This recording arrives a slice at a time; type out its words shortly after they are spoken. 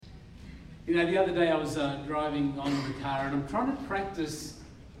You know, the other day I was driving on in the car and I'm trying to practice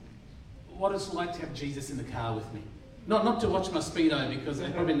what it's like to have Jesus in the car with me. Not to watch my Speedo, because I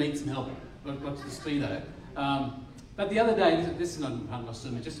probably need some help watch the Speedo. But the other day, this is not part of my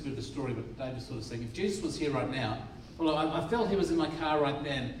sermon, just a bit of a story, but David sort of saying, if Jesus was here right now, well, I felt he was in my car right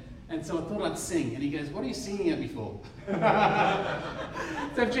then, and so I thought I'd sing. And he goes, what are you singing at me for?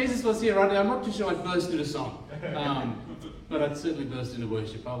 So if Jesus was here right now, I'm not too sure I'd burst into song. But I'd certainly burst into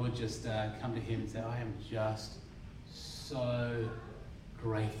worship. I would just come to him and say, I am just so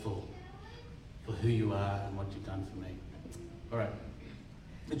grateful for who you are and what you've done for me. All right.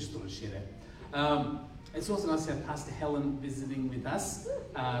 I just thought I'd share that. It's also nice to have Pastor Helen visiting with us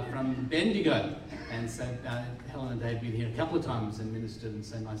from Bendigo. And so Helen and Dave have been here a couple of times and ministered, and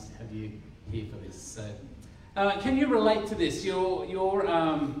so nice to have you here for this. So, can you relate to this? You're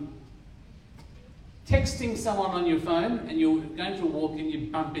texting someone on your phone and you're going for a walk and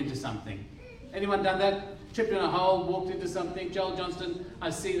you bump into something. Anyone done that? Tripped in a hole, walked into something? Joel Johnston, I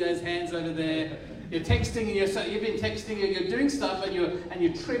see those hands over there. You're texting and you've been texting and you're doing stuff and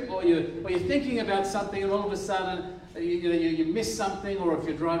you trip or you're thinking about something and all of a sudden you miss something, or if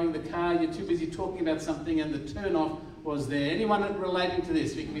you're driving the car you're too busy talking about something and the turn off was there. Anyone relating to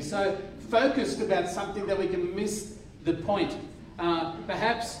this? We can be so focused about something that we can miss the point.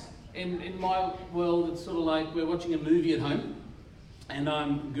 Perhaps in my world it's sort of like we're watching a movie at home and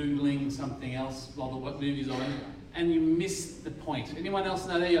I'm Googling something else while the movie's on, and you miss the point. Anyone else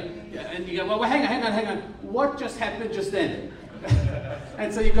know that? And you go, well, hang on. What just happened just then?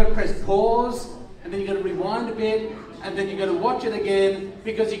 And so you've got to press pause, and then you've got to rewind a bit, and then you've got to watch it again,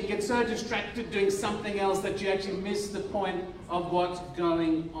 because you can get so distracted doing something else that you actually miss the point of what's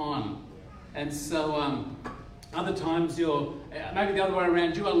going on. And so other times you're, maybe the other way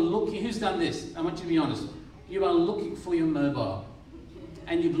around, you are looking, who's done this? I want you to be honest. You are looking for your mobile,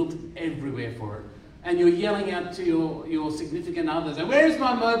 and you've looked everywhere for it. And you're yelling out to your significant others, where is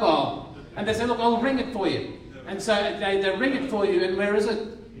my mobile? And they say, look, I'll ring it for you. And so they ring it for you, and where is it?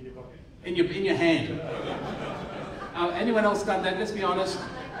 In your pocket. In your hand. Anyone else done that? Let's be honest.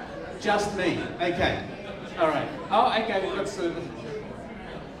 Just me. Okay. All right. Oh, okay, we've got some.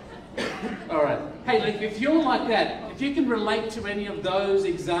 All right. Hey, if you're like that, if you can relate to any of those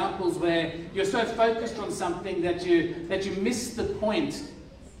examples where you're so focused on something that you miss the point,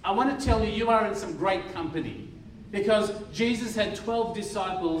 I want to tell you, you are in some great company, because Jesus had 12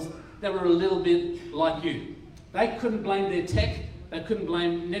 disciples that were a little bit like you. They couldn't blame their tech. They couldn't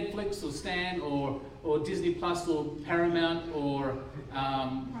blame Netflix or Stan or Disney Plus or Paramount or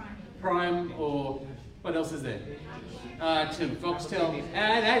Prime or what else is there? Foxtel.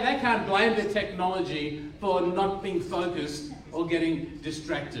 They can't blame the technology for not being focused or getting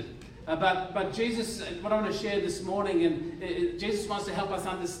distracted. But Jesus, what I want to share this morning, and Jesus wants to help us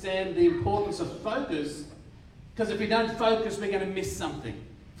understand the importance of focus, because if we don't focus, we're going to miss something.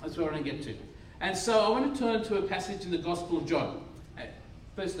 That's where I want to get to. And so I want to turn to a passage in the Gospel of John.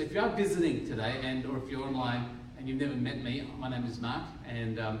 Firstly, if you are visiting today, or if you're online and you've never met me, my name is Mark,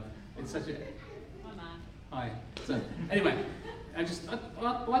 and it's such a... Hi, Mark. Hi. So, anyway, I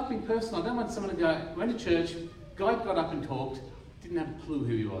like being personal. I don't want someone to go, went to church, guy got up and talked, didn't have a clue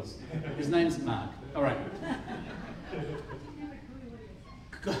who he was. His name's Mark. All right.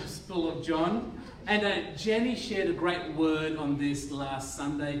 Gospel of John. And Jenny shared a great word on this last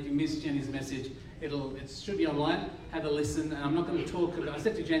Sunday. If you missed Jenny's message, it should be online. Have a listen. And I'm not going to talk about... I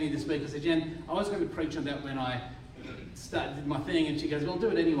said to Jenny this week, I said, Jen, I was going to preach on that when I did my thing. And she goes, well, do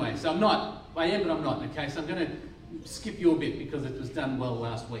it anyway. So I'm not. I am, but I'm not. Okay, so I'm going to skip your bit because it was done well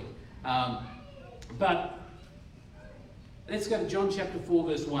last week. But let's go to John chapter 4,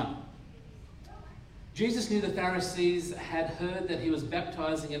 verse 1. Jesus knew the Pharisees had heard that he was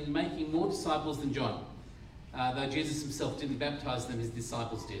baptizing and making more disciples than John. Though Jesus himself didn't baptize them, his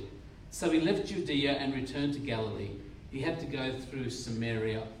disciples did. So he left Judea and returned to Galilee. He had to go through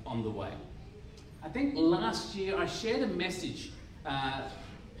Samaria on the way. I think last year I shared a message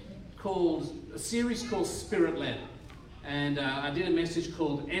called a series called Spirit-Led. And I did a message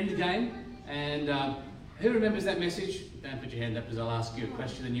called Endgame. And who remembers that message? Don't put your hand up because I'll ask you a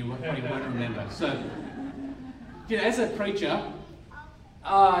question and you probably won't remember. So, you know, as a preacher,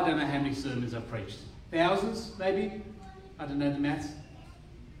 I don't know how many sermons I've preached. Thousands, maybe? I don't know the maths.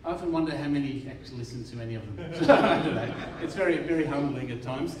 I often wonder how many actually listen to any of them. I don't know. It's very, very humbling at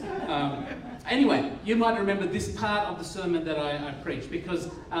times. Anyway, you might remember this part of the sermon that I preached, because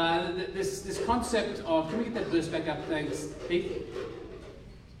this concept of... Can we get that verse back up? Thanks, Heath.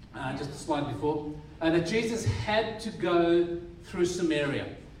 Just a slide before. That Jesus had to go through Samaria.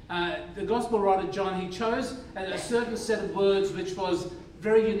 The Gospel writer John, he chose a certain set of words which was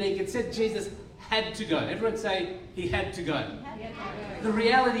very unique. It said Jesus had to go. Everyone say he had to go. The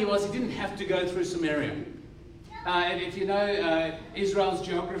reality was he didn't have to go through Samaria. And if you know Israel's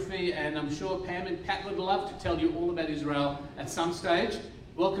geography, and I'm sure Pam and Pat would love to tell you all about Israel at some stage.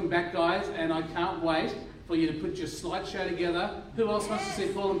 Welcome back, guys, and I can't wait for you to put your slideshow together. Who else wants to see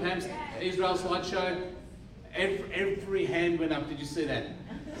Paul and Pam's Israel slideshow? Every hand went up. Did you see that?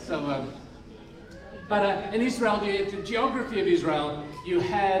 So, but in Israel, the geography of Israel, you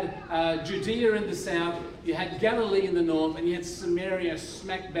had Judea in the south, you had Galilee in the north, and you had Samaria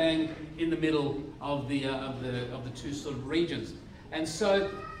smack bang in the middle of the two sort of regions. And so,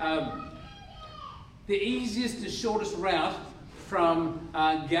 the easiest and shortest route from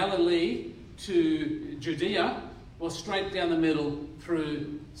Galilee to Judea was straight down the middle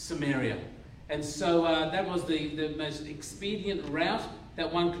through Samaria. And so that was the most expedient route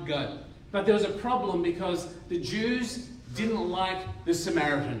that one could go. But there was a problem because the Jews didn't like the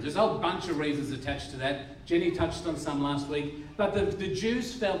Samaritans. There's a whole bunch of reasons attached to that. Jenny touched on some last week. But the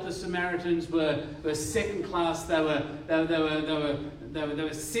Jews felt the Samaritans were second class. They were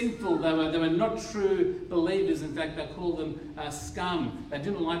sinful. They were not true believers. In fact, they called them scum. They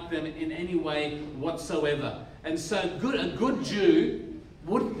didn't like them in any way whatsoever. And so a good Jew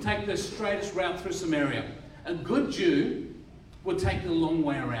wouldn't take the straightest route through Samaria. A good Jew would take the long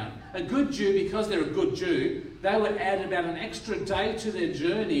way around. A good Jew, because they're a good Jew, they would add about an extra day to their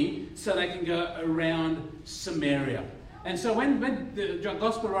journey so they can go around Samaria. And so when the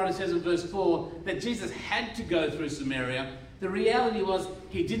Gospel writer says in verse 4 that Jesus had to go through Samaria, the reality was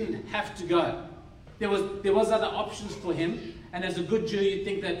he didn't have to go. There was other options for him, and as a good Jew you'd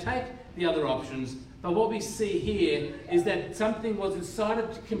think they'd take the other options. But what we see here is that something was inside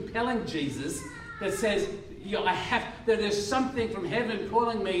of compelling Jesus that says, there's something from heaven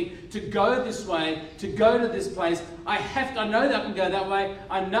calling me to go this way, to go to this place. I know that I can go that way.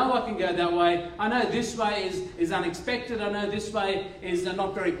 I know I can go that way. I know this way is unexpected. I know this way is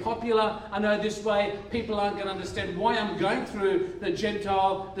not very popular. I know this way people aren't going to understand why I'm going through the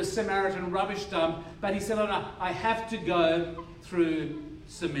Gentile, the Samaritan rubbish dump. But he said, no, I have to go through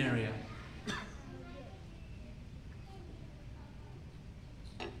Samaria.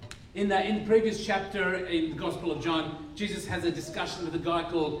 In the previous chapter in the Gospel of John, Jesus has a discussion with a guy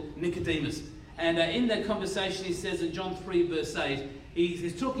called Nicodemus. And in that conversation, he says in John 3, verse 8,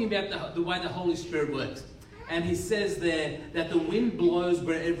 he's talking about the way the Holy Spirit works. And he says there that the wind blows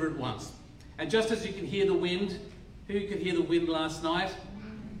wherever it wants. And just as you can hear the wind, who could hear the wind last night?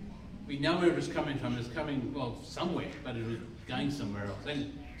 We know where it's coming from. It's coming, well, somewhere, but it was going somewhere else.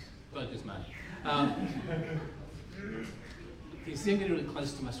 And focus, mate. You see, I'm getting really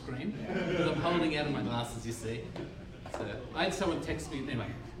close to my screen because I'm holding out of my glasses, you see. So I had someone text me, anyway,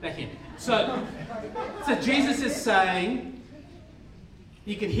 back in. So Jesus is saying,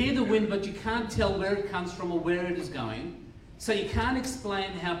 you can hear the wind, but you can't tell where it comes from or where it is going. So you can't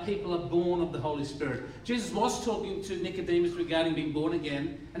explain how people are born of the Holy Spirit. Jesus was talking to Nicodemus regarding being born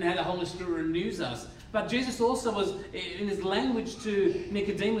again and how the Holy Spirit renews us. But Jesus also was, in his language to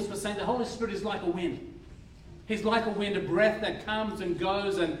Nicodemus, was saying the Holy Spirit is like a wind. He's like a wind, a breath that comes and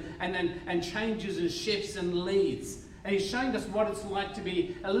goes and changes and shifts and leads. And he's showing us what it's like to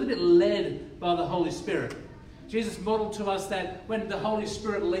be a little bit led by the Holy Spirit. Jesus modeled to us that when the Holy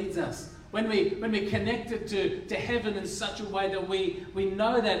Spirit leads us, when we're connected to heaven in such a way that we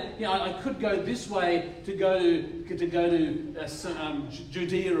know that, you know, I could go this way to go to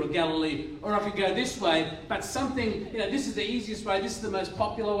Judea or Galilee, or I could go this way, but something, you know, this is the easiest way, this is the most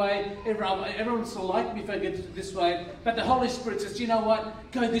popular way, everyone's to like me if I get this way, but the Holy Spirit says, you know what,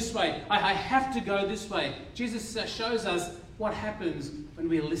 go this way, I have to go this way. Jesus shows us what happens when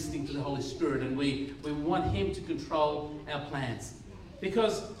we're listening to the Holy Spirit and we want him to control our plans.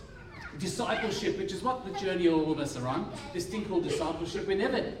 Because discipleship, which is what the journey all of us are on, this thing called discipleship, we're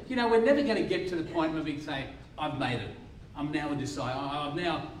never going to get to the point where we say, I've made it. I'm now a disciple. I've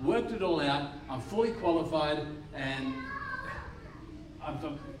now worked it all out. I'm fully qualified, and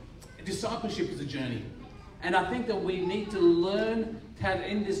discipleship is a journey. And I think that we need to learn how to,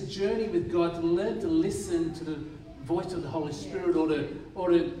 in this journey with God, to learn to listen to the voice of the Holy Spirit, or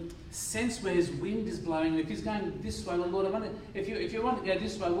to sense where his wind is blowing. If he's going this way, well, Lord, if you want to go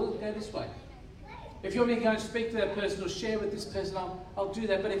this way, we'll go this way. If you want me to go and speak to that person or share with this person, I'll do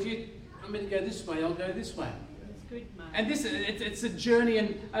that. But if you want me to go this way, I'll go this way. That's good, mate. And it's a journey,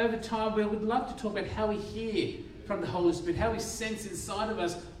 and over time we would love to talk about how we hear from the Holy Spirit, how we sense inside of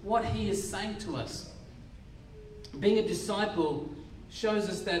us what he is saying to us. Being a disciple shows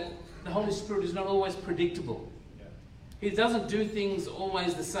us that the Holy Spirit is not always predictable. He doesn't do things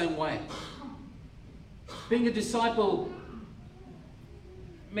always the same way. Being a disciple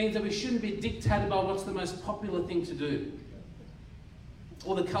means that we shouldn't be dictated by what's the most popular thing to do,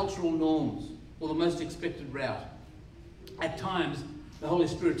 or the cultural norms, or the most expected route. At times, the Holy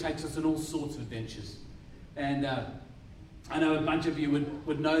Spirit takes us on all sorts of adventures. And I know a bunch of you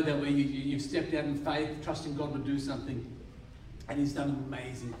would know that where you've stepped out in faith, trusting God would do something, and He's done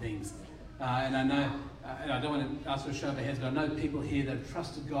amazing things. And I know, and I don't want to ask for a show of hands, but I know people here that have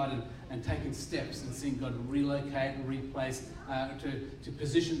trusted God and taken steps and seen God relocate and replace to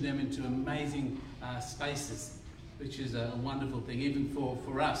position them into amazing spaces, which is a wonderful thing. Even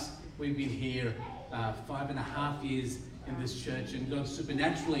for us, we've been here 5.5 years in this church, and God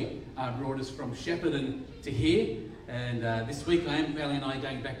supernaturally brought us from Shepparton to here. And this week, Valley and I are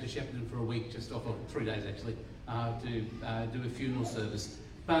going back to Shepparton for a week, just off of 3 days actually, to do a funeral service.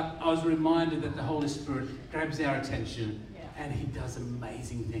 But I was reminded that the Holy Spirit grabs our attention, and He does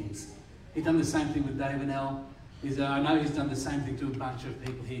amazing things. He's done the same thing with Dave and Elle. I know He's done the same thing to a bunch of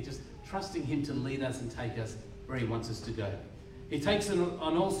people here, just trusting Him to lead us and take us where He wants us to go. He takes us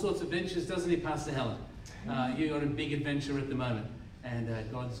on all sorts of ventures, doesn't He, Pastor Helen? You've got a big adventure at the moment, and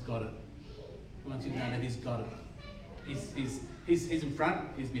God's got it. I want you to know that He's got it. He's in front,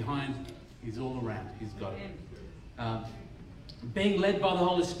 He's behind, He's all around. He's got it. Being led by the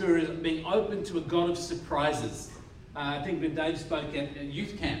Holy Spirit is being open to a God of surprises. I think when Dave spoke at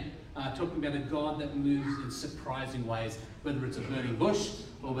youth camp, talking about a God that moves in surprising ways, whether it's a burning bush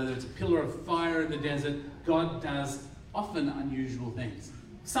or whether it's a pillar of fire in the desert, God does often unusual things.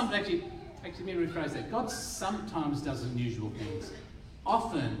 Actually, let me rephrase that. God sometimes does unusual things.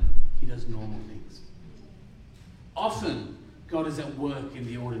 Often, He does normal things. Often, God is at work in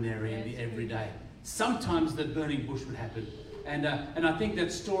the ordinary and the everyday. Sometimes the burning bush would happen. And I think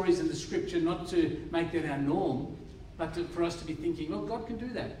that stories in the Scripture, not to make that our norm, but for us to be thinking, well, God can do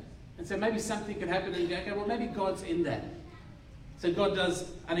that. And so maybe something could happen and go, okay, well, maybe God's in that. So God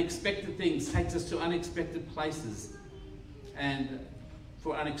does unexpected things, takes us to unexpected places and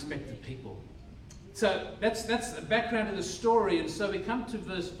for unexpected people. So that's a background to the story. And so we come to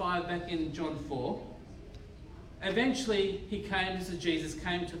verse 5 back in John 4. Eventually, Jesus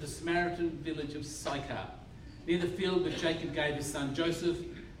came to the Samaritan village of Sychar, near the field where Jacob gave his son Joseph.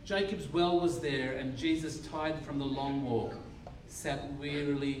 Jacob's well was there, and Jesus, tired from the long walk, sat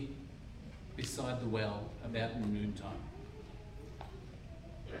wearily beside the well about noontime.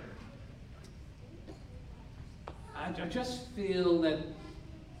 I just feel that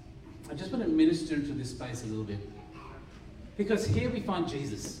I just want to minister into this space a little bit. Because here we find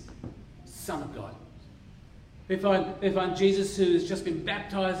Jesus, Son of God. We find Jesus who has just been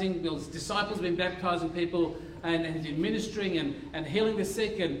baptizing, his disciples have been baptizing people, and he's been ministering and healing the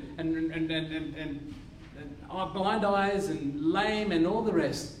sick and blind eyes and lame and all the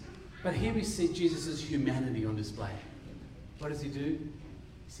rest. But here we see Jesus' humanity on display. What does He do?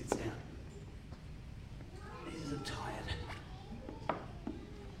 He sits down. He's tired.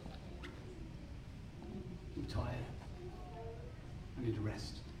 I'm tired. I need to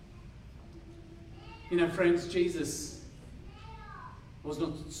rest. You know, friends, Jesus was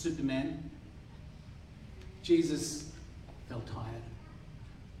not Superman. Jesus felt tired.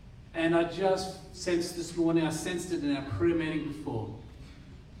 And I just sensed this morning, I sensed it in our prayer meeting before,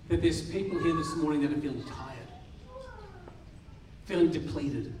 that there's people here this morning that are feeling tired, feeling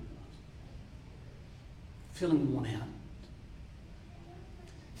depleted, feeling worn out,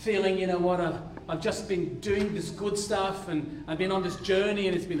 feeling, you know what, I've just been doing this good stuff and I've been on this journey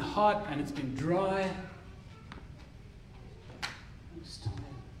and it's been hot and it's been dry. I'm just tired.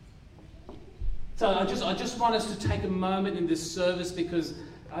 So I just want us to take a moment in this service, because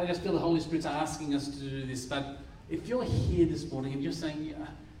I just feel the Holy Spirit's asking us to do this. But if you're here this morning and you're saying, yeah,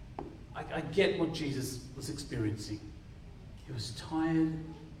 I get what Jesus was experiencing. He was tired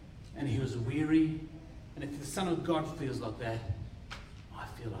and He was weary. And if the Son of God feels like that, I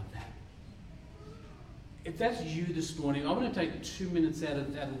feel like that. If that's you this morning, I want to take 2 minutes out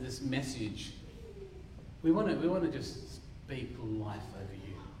of this message. We want to just speak life over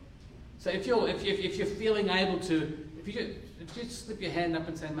you. So if you're feeling able to, if you just slip your hand up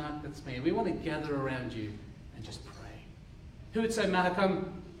and say, Mark, that's me. We want to gather around you and just pray. Who would say, Mark,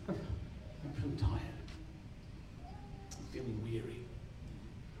 I'm tired. I'm feeling weary.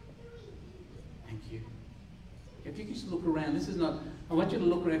 Thank you. If you can just look around, I want you to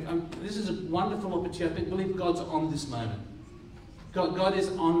look around. This is a wonderful opportunity. I believe God's on this moment. God is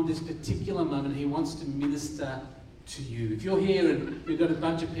on this particular moment. He wants to minister to you. If you're here and you've got a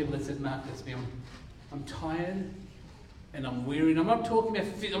bunch of people that said, Mark, that's me. I'm tired and I'm weary. And I'm not talking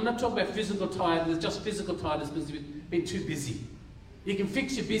about physical tiredness, just physical tiredness because you've been too busy. You can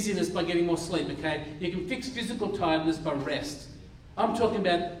fix your busyness by getting more sleep, okay? You can fix physical tiredness by rest. I'm talking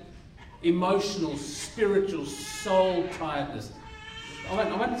about emotional, spiritual, soul tiredness. I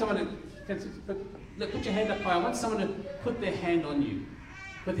want someone to put your hand up high. I want someone to put their hand on you.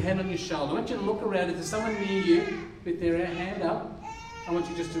 Put their hand on your shoulder. I want you to look around. If there's someone near you with their hand up, I want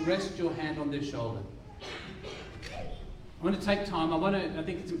you just to rest your hand on their shoulder. I want to take time. I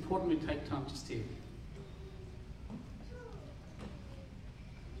think it's important we take time just here.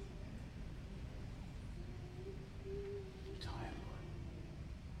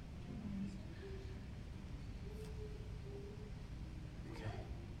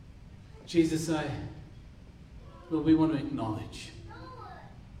 Jesus, Lord, we want to acknowledge,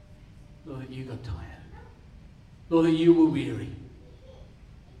 Lord, that you got tired. Lord, that you were weary.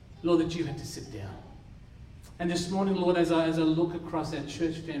 Lord, that you had to sit down. And this morning, Lord, as I look across our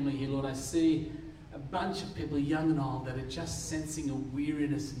church family here, Lord, I see a bunch of people, young and old, that are just sensing a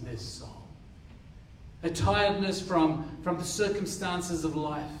weariness in their soul. A tiredness from the circumstances of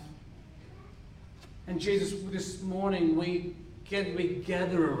life. And Jesus, this morning, we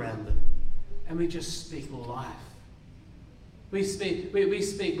gather around them. And we just speak life. We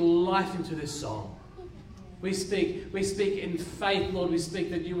speak life into their soul. We speak in faith, Lord. We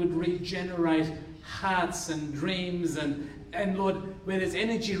speak that you would regenerate hearts and dreams and Lord, where there's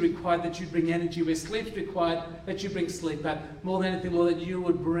energy required, that you bring energy. Where sleep's required, that you bring sleep. But more than anything, Lord, that you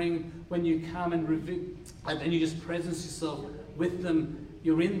would bring when you come and reveal, and you just presence yourself with them.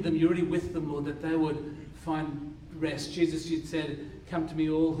 You're in them. You're already with them, Lord, that they would find rest. Jesus, you said, come to me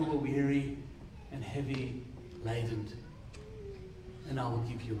all who are weary and heavy laden, and I will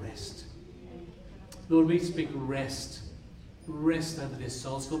give you rest. Lord, we speak rest over their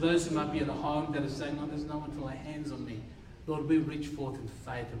souls. For those who might be at home that are saying, oh, there's no one to lay hands on me. Lord, we reach forth in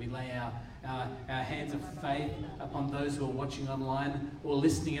faith and we lay our hands of faith upon those who are watching online or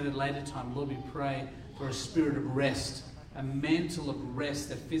listening at a later time. Lord, we pray for a spirit of rest, a mantle of rest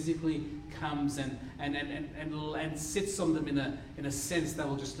that physically comes and sits on them in a sense that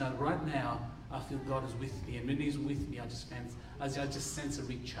will just know right now I feel God is with me, and when He's with me, I just sense a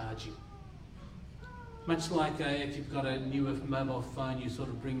recharging. Much like if you've got a newer mobile phone, you sort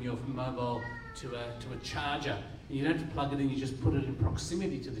of bring your mobile to a charger, and you don't have to plug it in. You just put it in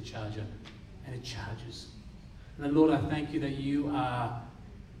proximity to the charger, and it charges. And then, Lord, I thank you that you are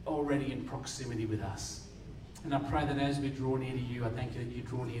already in proximity with us. And I pray that as we draw near to you, I thank you that you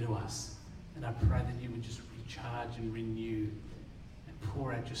draw near to us. And I pray that you would just recharge and renew and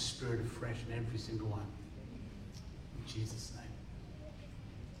pour out your spirit afresh in every single one. In Jesus' name.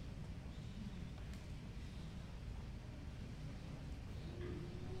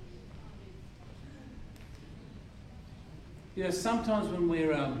 You know, sometimes when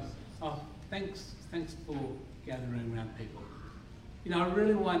we're, thanks for gathering around people. You know, I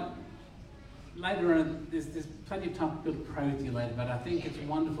really want, later on, there's plenty of time for people to pray with you later, but I think it's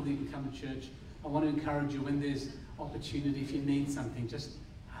wonderful that you can come to church. I want to encourage you when there's opportunity, if you need something, just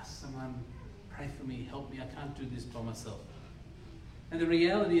ask someone, pray for me, help me, I can't do this by myself. And the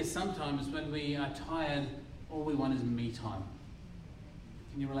reality is sometimes when we are tired, all we want is me time.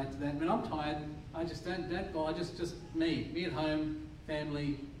 Can you relate to that? When I'm tired, I just don't bother, just me at home,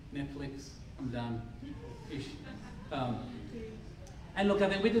 family, Netflix, I'm done. Ish. And look, I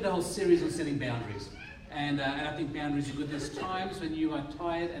think we did a whole series on setting boundaries. And I think boundaries are good. There's times when you are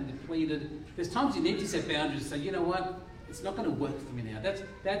tired and depleted. There's times you need to set boundaries and say, you know what, it's not going to work for me now.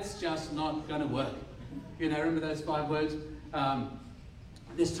 That's just not going to work. You know, remember those 5 words?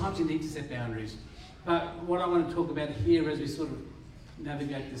 There's times you need to set boundaries. But what I want to talk about here as we sort of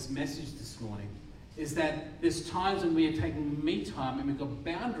navigate this message this morning is that there's times when we are taking me time and we've got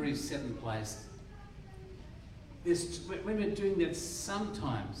boundaries set in place. When we're doing that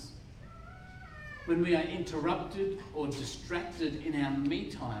sometimes, when we are interrupted or distracted in our me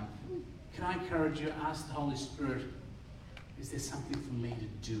time, can I encourage you, ask the Holy Spirit, is there something for me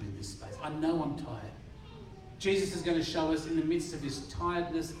to do in this space? I know I'm tired. Jesus is going to show us in the midst of his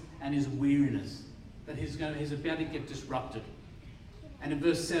tiredness and his weariness that he's about to get disrupted. And in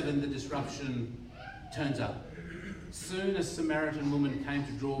verse 7, the disruption turns up. Soon a Samaritan woman came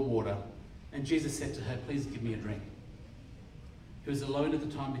to draw water, and Jesus said to her, please give me a drink. He was alone at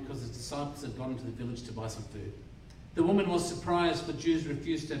the time because his disciples had gone into the village to buy some food. The woman was surprised, for Jews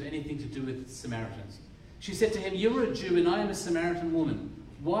refused to have anything to do with Samaritans. She said to him, you are a Jew and I am a Samaritan woman.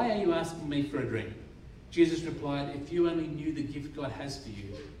 Why are you asking me for a drink? Jesus replied, if you only knew the gift God has for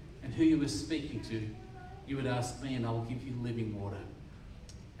you and who you were speaking to, you would ask me and I will give you living water.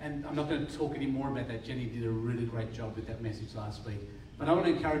 And I'm not going to talk any more about that. Jenny did a really great job with that message last week. But I want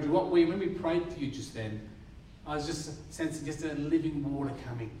to encourage you, when we prayed for you just then, I was just sensing just a living water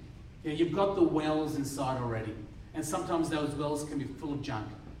coming. You know, you've got the wells inside already. And sometimes those wells can be full of junk,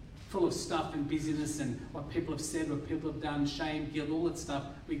 full of stuff and busyness and what people have said, what people have done, shame, guilt, all that stuff.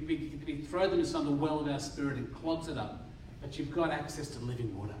 We throw them inside the well of our spirit and clogs it up. But you've got access to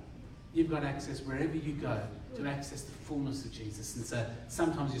living water. You've got access wherever you go to access the fullness of Jesus. And so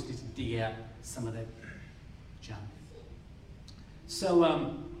sometimes you just need to dig out some of that junk.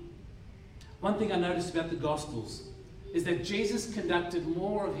 So one thing I noticed about the Gospels is that Jesus conducted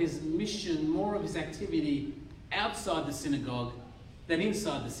more of his mission, more of his activity outside the synagogue than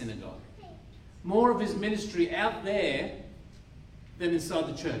inside the synagogue. More of his ministry out there than inside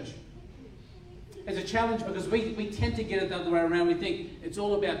the church. It's a challenge because we tend to get it the other way around. We think it's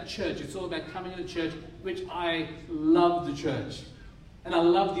all about church. It's all about coming to church, which I love the church. And I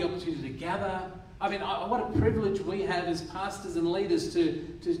love the opportunity to gather. I mean, what a privilege we have as pastors and leaders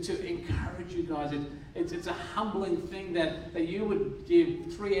to encourage you guys. It's a humbling thing that you would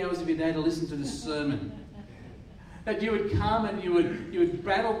give 3 hours of your day to listen to this sermon. That you would come and you would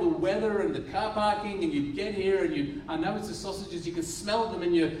battle the weather and the car parking, and you'd get here and I know it's the sausages, you can smell them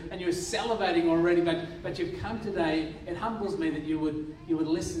and you're salivating already, but you've come today. It humbles me that you would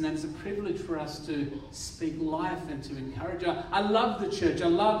listen, and it's a privilege for us to speak life and to encourage you. I love the church.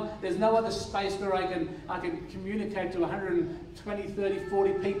 There's no other space where I can communicate to 120, 30,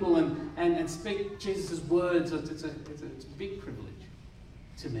 40 people and speak Jesus' words. It's a big privilege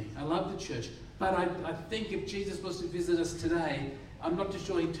to me. I love the church. But I think if Jesus was to visit us today, I'm not too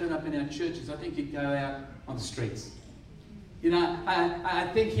sure he'd turn up in our churches. I think he'd go out on the streets. You know, I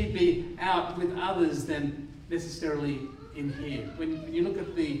think he'd be out with others than necessarily in here. When you look at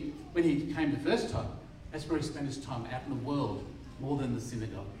when he came the first time, that's where he spent his time, out in the world, more than the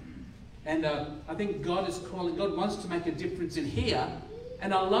synagogue. And I think God wants to make a difference in here.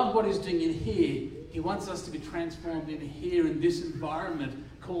 And I love what he's doing in here. He wants us to be transformed in here, in this environment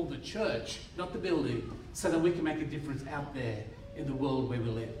called the church, not the building, so that we can make a difference out there in the world where we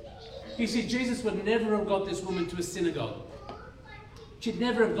live. You see, Jesus would never have got this woman to a synagogue. She'd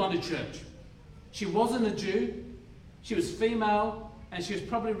never have gone to church. She wasn't a Jew. She was female, and she was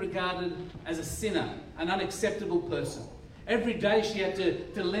probably regarded as a sinner, an unacceptable person. Every day she had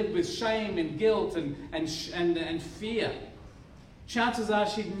to live with shame and guilt and fear. Chances are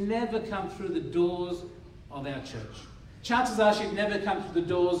she'd never come through the doors of our church. Chances are she'd never come through the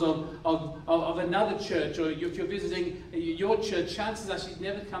doors of another church, or if you're visiting your church, chances are she'd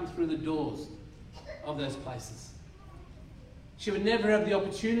never come through the doors of those places. She would never have the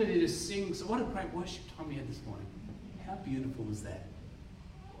opportunity to sing. So what a great worship time we had this morning. How beautiful was that?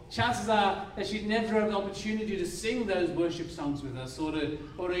 Chances are that she'd never have the opportunity to sing those worship songs with us, or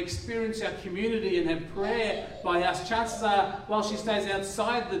to experience our community and have prayer by us. Chances are, while she stays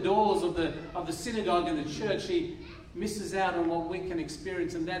outside the doors of the synagogue and the church, she misses out on what we can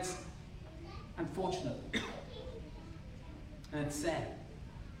experience, and that's unfortunate. And it's sad.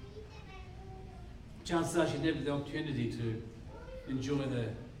 Chances are she'd never have the opportunity to enjoy the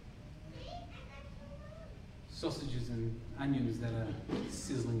sausages and onions that are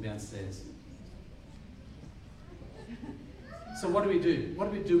sizzling downstairs. So what do we do? What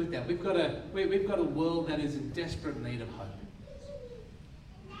do we do with that? We've got a world that is in desperate need of hope.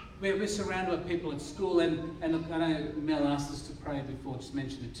 We're surrounded by people at school, and I know Mel asked us to pray before, just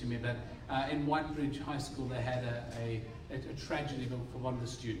mentioned it to me, but in Whitebridge High School they had a tragedy for one of the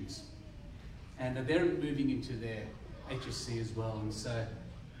students. And they're moving into their HSC as well, and so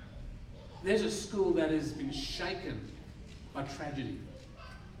there's a school that has been shaken by tragedy.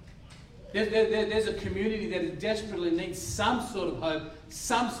 There's a community that desperately needs some sort of hope,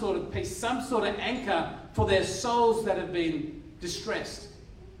 some sort of peace, some sort of anchor for their souls that have been distressed.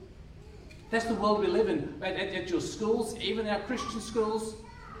 That's the world we live in. At your schools, even our Christian schools,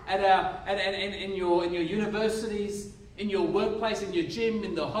 in your universities, in your workplace, in your gym,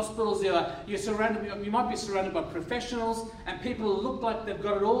 in the hospitals, you're surrounded. You might be surrounded by professionals and people who look like they've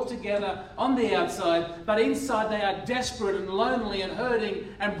got it all together on the outside, but inside they are desperate and lonely and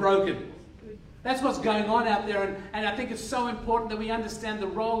hurting and broken. That's what's going on out there, and I think it's so important that we understand the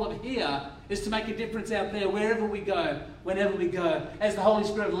role of here is to make a difference out there wherever we go, whenever we go, as the Holy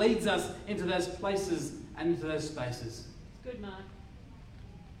Spirit leads us into those places and into those spaces. Good, Mark.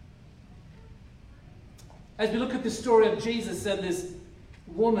 As we look at the story of Jesus and this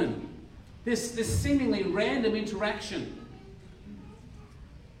woman, this seemingly random interaction,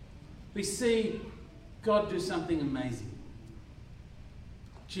 we see God do something amazing.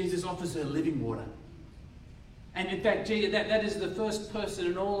 Jesus offers her living water. And in fact, that is the first person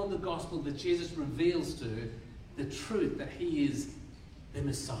in all of the gospel that Jesus reveals to the truth that he is the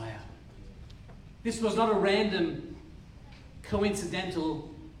Messiah. This was not a random,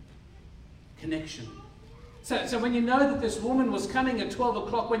 coincidental connection. So when you know that this woman was coming at 12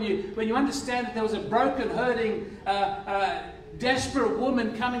 o'clock, when you understand that there was a broken, hurting, desperate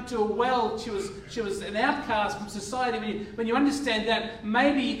woman coming to a well, she was an outcast from society. When you understand that,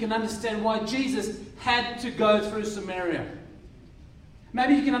 maybe you can understand why Jesus had to go through Samaria.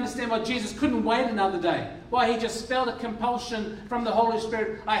 Maybe you can understand why Jesus couldn't wait another day. Why he just felt a compulsion from the Holy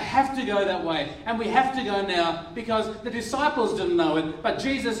Spirit. I have to go that way. And we have to go now, because the disciples didn't know it. But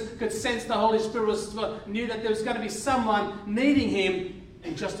Jesus could sense the Holy Spirit knew that there was going to be someone needing him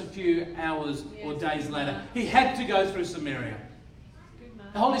in just a few hours or days later. He had to go through Samaria.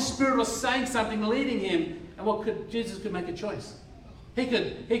 The Holy Spirit was saying something, leading him. And Jesus could make a choice. He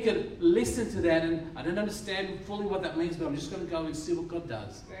could listen to that, and I don't understand fully what that means, but I'm just going to go and see what God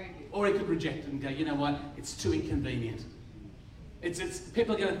does. Or he could reject it and go, you know what, it's too inconvenient.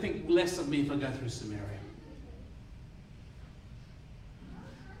 People are going to think less of me if I go through Samaria.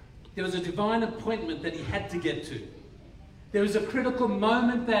 There was a divine appointment that he had to get to. There was a critical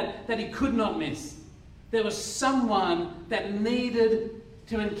moment that he could not miss. There was someone that needed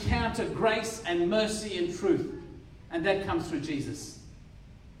to encounter grace and mercy and truth, and that comes through Jesus.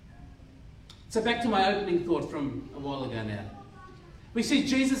 So back to my opening thought from a while ago now. We see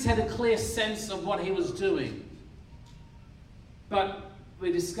Jesus had a clear sense of what he was doing. But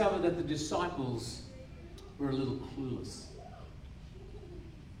we discover that the disciples were a little clueless.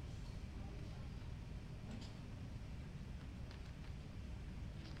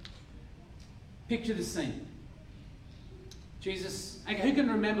 Picture the scene. Jesus, okay, who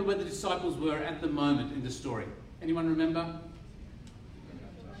can remember where the disciples were at the moment in the story? Anyone remember?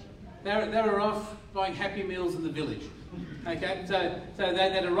 They were off buying Happy Meals in the village. Okay, so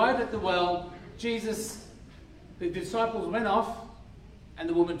they'd arrived at the well. The disciples went off, and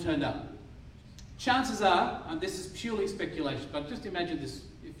the woman turned up. Chances are, and this is purely speculation, but just imagine this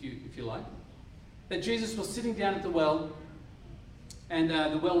if you like, that Jesus was sitting down at the well, and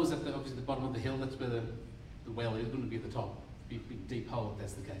the well was at obviously the bottom of the hill. That's where the well is. It wouldn't be at the top. It'd be a big deep hole if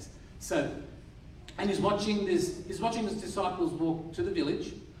that's the case. So, and he's watching his disciples walk to the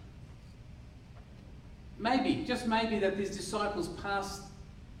village. Maybe, just maybe, that these disciples passed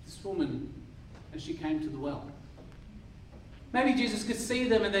this woman as she came to the well. Maybe Jesus could see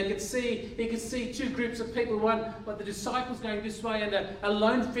them, and he could see two groups of people, one, but the disciples going this way and a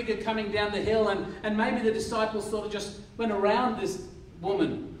lone figure coming down the hill, and maybe the disciples sort of just went around this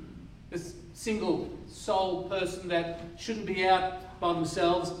woman, this single soul person that shouldn't be out by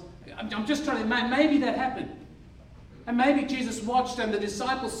themselves. I'm just trying to, maybe that happened. And maybe Jesus watched, and the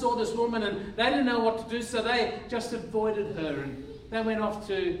disciples saw this woman, and they didn't know what to do, so they just avoided her, and they went off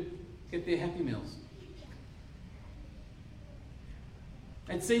to get their Happy Meals.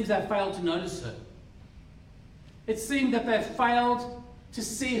 It seems they failed to notice her. It seemed that they failed to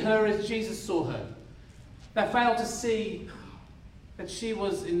see her as Jesus saw her. They failed to see that she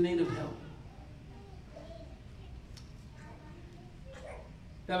was in need of help.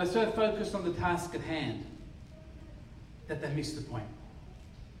 They were so focused on the task at hand that they missed the point.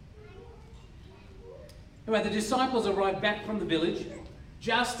 Anyway, the disciples arrived back from the village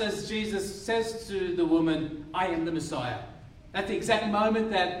just as Jesus says to the woman, I am the Messiah. At the exact moment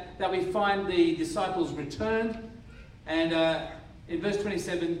that we find the disciples returned, and in verse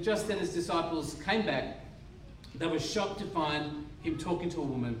 27, just then his disciples came back. They were shocked to find him talking to a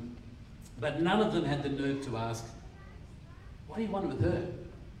woman, but none of them had the nerve to ask, what do you want with her?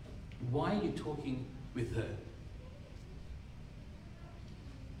 Why are you talking with her?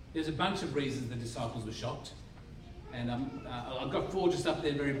 There's a bunch of reasons the disciples were shocked. And I've got four just up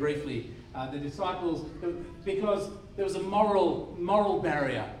there very briefly. The disciples, because there was a moral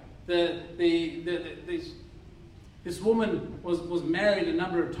barrier. This woman was married a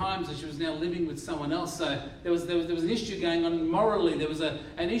number of times, and she was now living with someone else. So there was an issue going on morally. There was an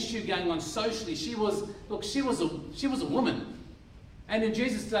issue going on socially. She was a woman. And in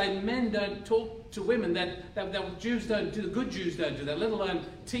Jesus' day, men don't talk to women. That Jews don't do. The good Jews don't do that. Let alone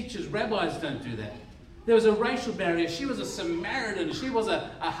teachers, rabbis don't do that. There was a racial barrier. She was a Samaritan. She was a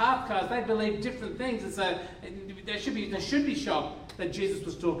half-caste. They believed different things, and so they should be shocked that Jesus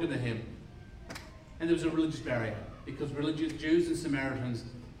was talking to him. And there was a religious barrier, because religious Jews and Samaritans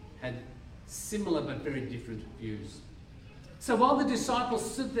had similar but very different views. So while the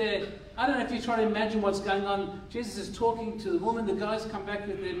disciples stood there, I don't know if you try to imagine what's going on. Jesus is talking to the woman. The guys come back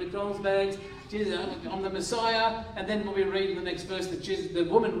with their McDonald's bags. Jesus, I'm the Messiah. And then when we read in the next verse that the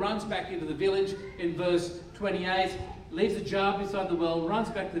woman runs back into the village in verse 28, leaves a jar beside the well, runs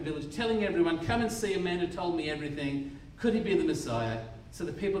back to the village, telling everyone, come and see a man who told me everything. Could he be the Messiah? So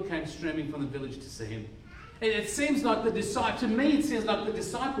the people came streaming from the village to see him. It seems like to me it seems like the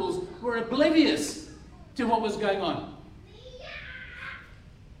disciples were oblivious to what was going on.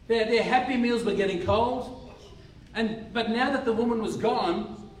 Their happy meals were getting cold. But now that the woman was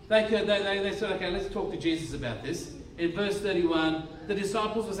gone, they said, okay, let's talk to Jesus about this. In verse 31, the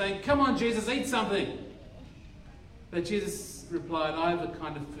disciples were saying, come on, Jesus, eat something. But Jesus replied, I have a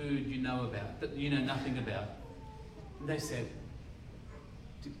kind of food you know about, that you know nothing about. And they said,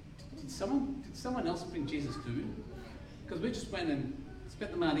 did someone else bring Jesus food? Because we just went and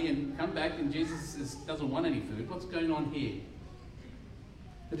spent the money and come back and Jesus doesn't want any food. What's going on here?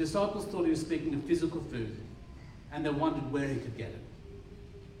 The disciples thought he was speaking of physical food, and they wondered where he could get it.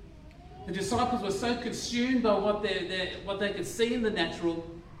 The disciples were so consumed by what they could see in the natural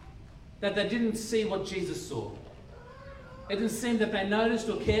that they didn't see what Jesus saw. It didn't seem that they noticed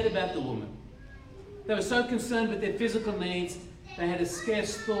or cared about the woman. They were so concerned with their physical needs, they had a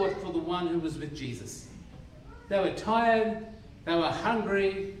scarce thought for the one who was with Jesus. They were tired, they were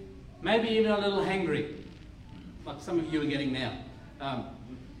hungry, maybe even a little hangry, like some of you are getting now.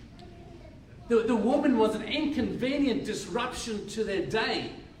 The woman was an inconvenient disruption to their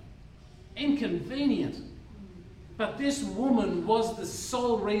day. Inconvenient. But this woman was the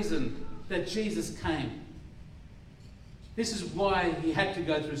sole reason that Jesus came. This is why he had to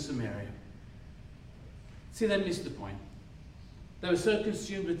go through Samaria. See, they missed the point. They were so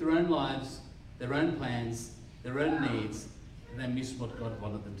consumed with their own lives, their own plans, their own needs, and they missed what God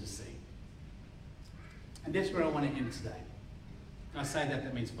wanted them to see. And that's where I want to end today. I say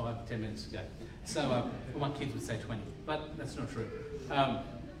that means 5 to 10 minutes ago. So my kids would say 20, but that's not true. I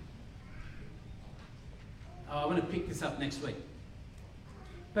want to pick this up next week.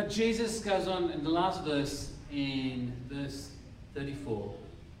 But Jesus goes on in the last verse, in verse 34.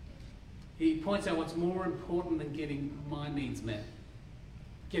 He points out what's more important than getting my needs met,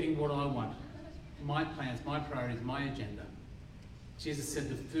 getting what I want, my plans, my priorities, my agenda. Jesus said,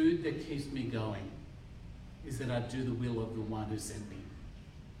 the food that keeps me going is that I do the will of the one who sent me,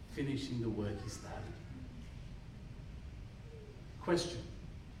 finishing the work he started. Question.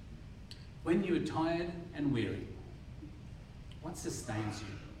 When you are tired and weary, what sustains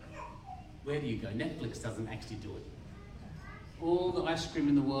you? Where do you go? Netflix doesn't actually do it. All the ice cream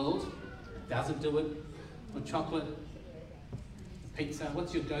in the world doesn't do it. Or chocolate, pizza,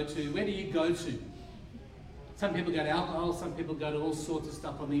 what's your go-to? Where do you go to? Some people go to alcohol, some people go to all sorts of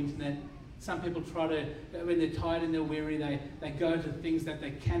stuff on the internet. Some people try to, when they're tired and they're weary, they go to things that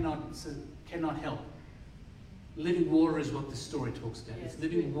they cannot help. Living water is what this story talks about. It's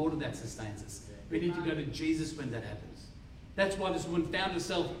living water that sustains us. We need to go to Jesus when that happens. That's why this woman found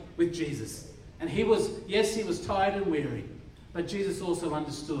herself with Jesus. And he was tired and weary, but Jesus also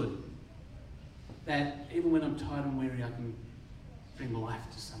understood that even when I'm tired and weary, I can bring life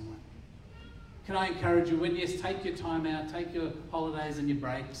to someone. Can I encourage you, take your time out, take your holidays and your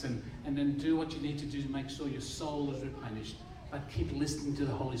breaks, and then do what you need to do to make sure your soul is replenished. But keep listening to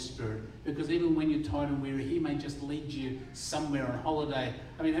the Holy Spirit, because even when you're tired and weary, he may just lead you somewhere on holiday.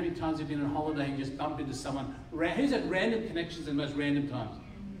 I mean, how many times have you been on holiday and just bump into someone? Who's had random connections in the most random times?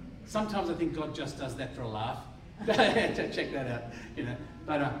 Sometimes I think God just does that for a laugh. Check that out, you know.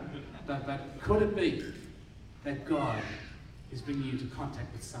 But could it be that God is bringing you into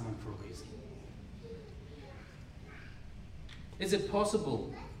contact with someone for a reason? Is it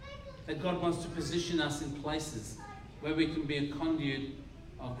possible that God wants to position us in places where we can be a conduit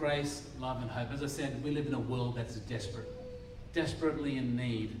of grace, love and hope? As I said, we live in a world that's desperately in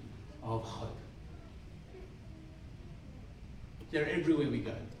need of hope. They're everywhere we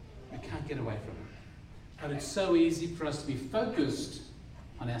go. We can't get away from it. But it's so easy for us to be focused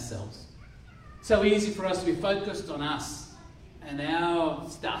on ourselves. So easy for us to be focused on us and our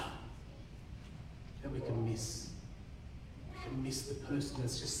stuff that we can miss. We can miss the person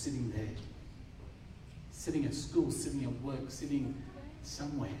that's just sitting there. Sitting at school, sitting at work, sitting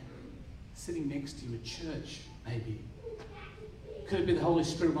somewhere. Sitting next to you at church, maybe. Could it be the Holy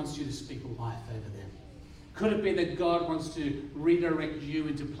Spirit wants you to speak life over them? Could it be that God wants to redirect you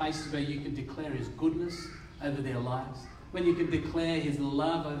into places where you can declare his goodness over their lives? When you can declare his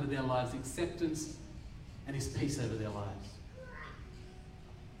love over their lives, acceptance and his peace over their lives.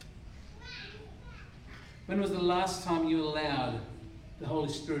 When was the last time you allowed the Holy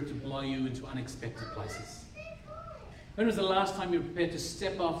Spirit to blow you into unexpected places? When was the last time you were prepared to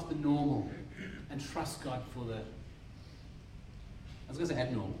step off the normal and trust God for the... I was going to say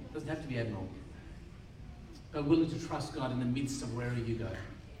abnormal. It doesn't have to be abnormal. But willing to trust God in the midst of wherever you go.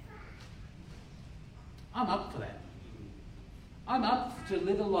 I'm up for that. I'm up to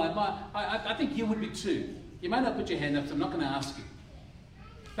live a life. I think you would be too. You may not put your hand up, so I'm not going to ask you.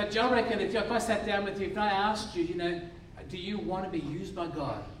 But I reckon if I sat down with you, if I asked you, do you want to be used by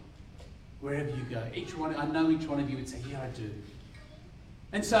God? wherever you go. I know each one of you would say, yeah, I do.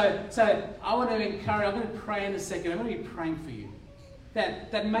 And so I want to encourage, I'm going to pray in a second. I'm going to be praying for you.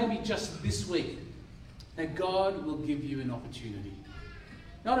 That maybe just this week, that God will give you an opportunity.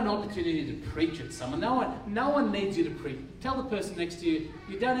 Not an opportunity to preach at someone. No one needs you to preach. Tell the person next to you,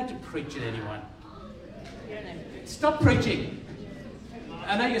 you don't have to preach at anyone. Stop preaching.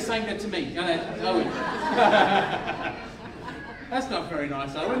 I know you're saying that to me. Owen. That's not very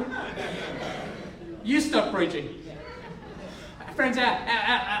nice, Owen. You stop preaching. Friends,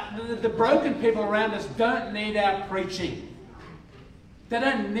 the broken people around us don't need our preaching. They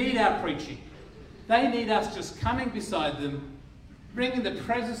don't need our preaching. They need us just coming beside them, bringing the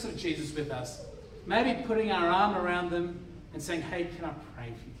presence of Jesus with us, maybe putting our arm around them and saying, hey, can I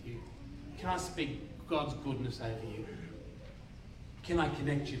pray with you? Can I speak God's goodness over you? Can I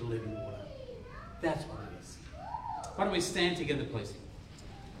connect you to living water? That's what it is. Why don't we stand together, please?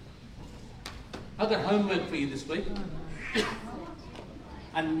 I've got homework for you this week.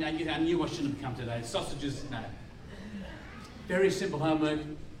 I knew I shouldn't have come today. Sausages, no. Very simple homework.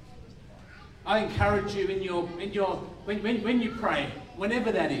 I encourage you when you pray,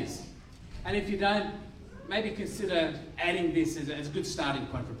 whenever that is, and if you don't, maybe consider adding this as a good starting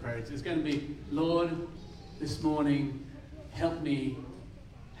point for prayer. It's going to be, Lord, this morning, help me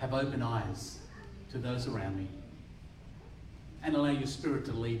have open eyes to those around me, and allow your Spirit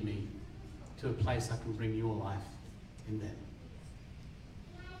to lead me to a place I can bring your life in them.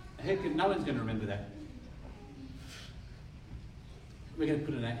 Heck, no one's going to remember that. We're going to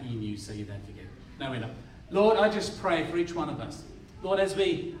put it out in you so you don't forget. No, we're not. Lord, I just pray for each one of us. Lord, as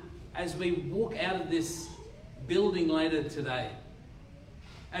we walk out of this building later today,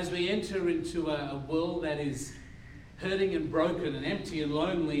 as we enter into a world that is hurting and broken and empty and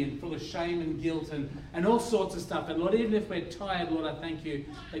lonely and full of shame and guilt and all sorts of stuff. And Lord, even if we're tired, Lord, I thank you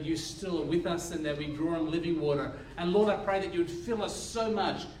that you still are with us and that we draw on living water. And Lord, I pray that you would fill us so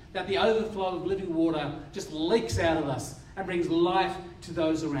much that the overflow of living water just leaks out of us and brings life to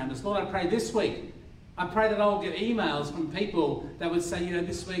those around us. Lord, I pray this week, I pray that I'll get emails from people that would say, you know,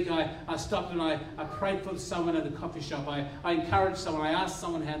 this week I stopped and I prayed for someone at the coffee shop. I encouraged someone. I asked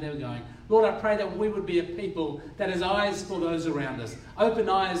someone how they were going. Lord, I pray that we would be a people that has eyes for those around us. Open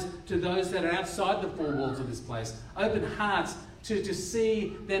eyes to those that are outside the four walls of this place. Open hearts to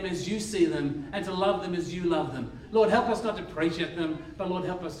see them as you see them and to love them as you love them. Lord, help us not to preach at them, but Lord,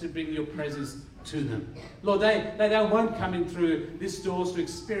 help us to bring your presence to them. Lord, they won't come in through this doors to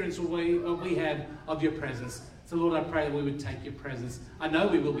experience what we have of your presence. So Lord, I pray that we would take your presence. I know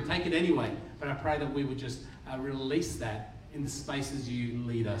we will. We take it anyway, but I pray that we would just release that in the spaces you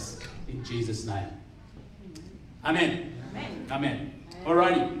lead us. In Jesus' name. Amen. Amen. Amen.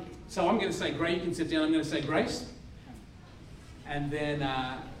 Alrighty. So I'm going to say grace. You can sit down. I'm going to say grace. And then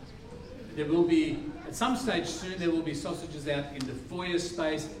there will be, at some stage soon, there will be sausages out in the foyer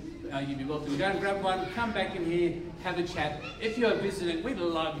space. You'd be welcome to go and grab one, come back in here, have a chat. If you're visiting, we'd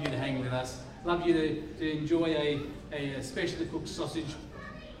love you to hang with us. Love you to enjoy a specially cooked sausage.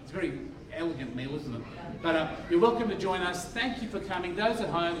 It's a very elegant meal, isn't it? But you're welcome to join us. Thank you for coming. Those at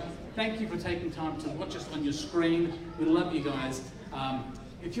home, thank you for taking time to watch us on your screen. We love you guys.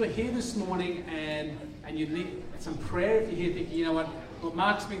 If you're here this morning and you need some prayer, if you're here thinking, you know what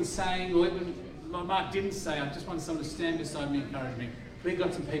Mark's been saying, or even what Mark didn't say, I just want someone to stand beside me and encourage me. We've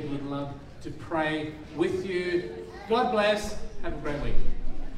got some people that love to pray with you. God bless. Have a great week.